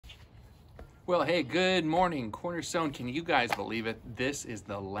Well, hey, good morning, Cornerstone. Can you guys believe it? This is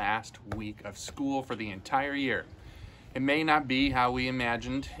the last week of school for the entire year. It may not be how we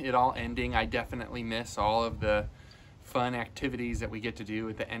imagined it all ending. I definitely miss all of the fun activities that we get to do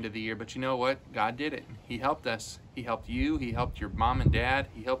at the end of the year. But you know what? God did it. He helped us. He helped you. He helped your mom and dad.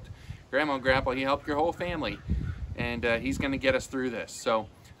 He helped grandma and grandpa. He helped your whole family. And he's going to get us through this. So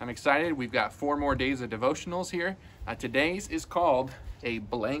I'm excited. We've got 4 more days of devotionals here. Today's is called A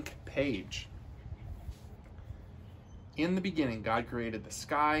Blank Page. In the beginning, God created the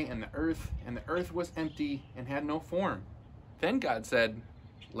sky and the earth was empty and had no form. Then God said,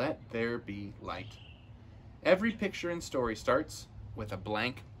 "Let there be light." Every picture and story starts with a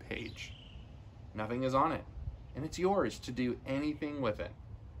blank page. Nothing is on it, and it's yours to do anything with it.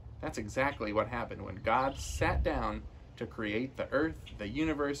 That's exactly what happened when God sat down to create the earth, the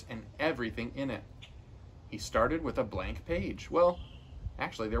universe, and everything in it. He started with a blank page. Well,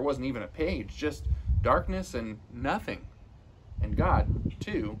 actually, there wasn't even a page, just darkness and nothing. And God,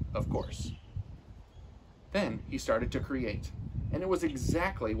 too, of course. Then he started to create, and it was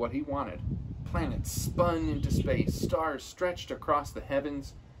exactly what he wanted. Planets spun into space, stars stretched across the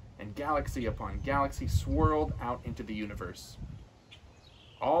heavens, and galaxy upon galaxy swirled out into the universe.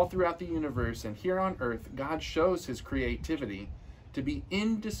 All throughout the universe and here on Earth, God shows his creativity to be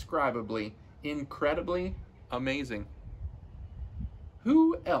indescribably, incredibly amazing.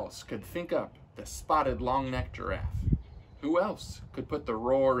 Who else could think up the spotted long-necked giraffe? Who else could put the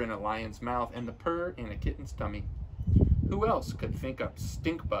roar in a lion's mouth and the purr in a kitten's tummy? Who else could think up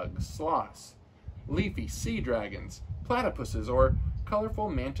stink bugs, sloths, leafy sea dragons, platypuses, or colorful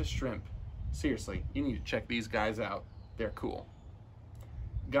mantis shrimp? Seriously, you need to check these guys out. They're cool.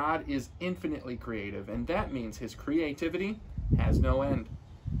 God is infinitely creative, and that means his creativity has no end.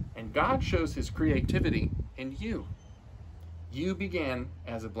 And God shows his creativity in you. You began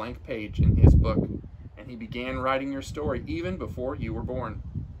as a blank page in his book, and he began writing your story even before you were born.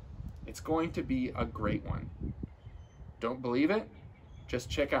 It's going to be a great one. Don't believe it? Just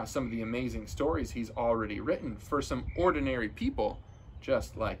check out some of the amazing stories he's already written for some ordinary people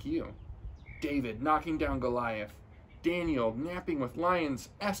just like you. David knocking down Goliath, Daniel napping with lions,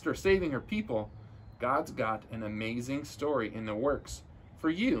 Esther saving her people. God's got an amazing story in the works for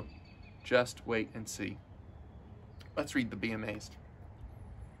you. Just wait and see. Let's read the Be Amazed.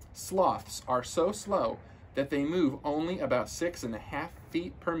 Sloths are so slow that they move only about 6.5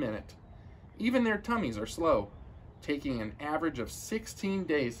 feet per minute. Even their tummies are slow, taking an average of 16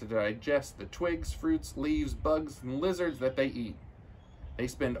 days to digest the twigs, fruits, leaves, bugs, and lizards that they eat. They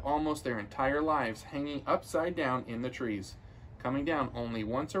spend almost their entire lives hanging upside down in the trees, coming down only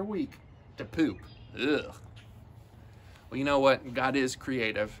once a week to poop. Ugh. Well, you know what? God is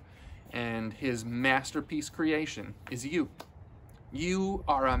creative, and his masterpiece creation is you. You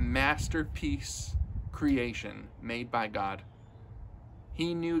are a masterpiece creation made by God.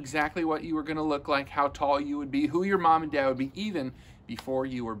 He knew exactly what you were going to look like, how tall you would be, who your mom and dad would be, even before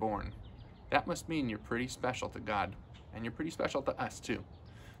you were born. That must mean you're pretty special to God, and you're pretty special to us too.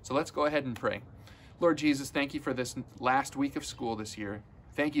 So let's go ahead and pray. Lord Jesus, thank you for this last week of school this year.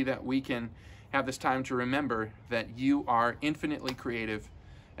 Thank you that we can have this time to remember that you are infinitely creative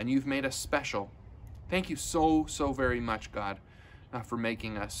and you've made us special. Thank you so very much, God, for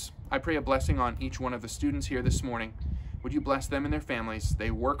making us. I pray a blessing on each one of the students here this morning. Would you bless them and their families? They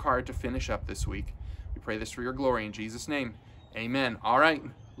work hard to finish up this week. We pray this for your glory in Jesus' name. Amen. All right.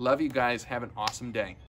 Love you guys. Have an awesome day.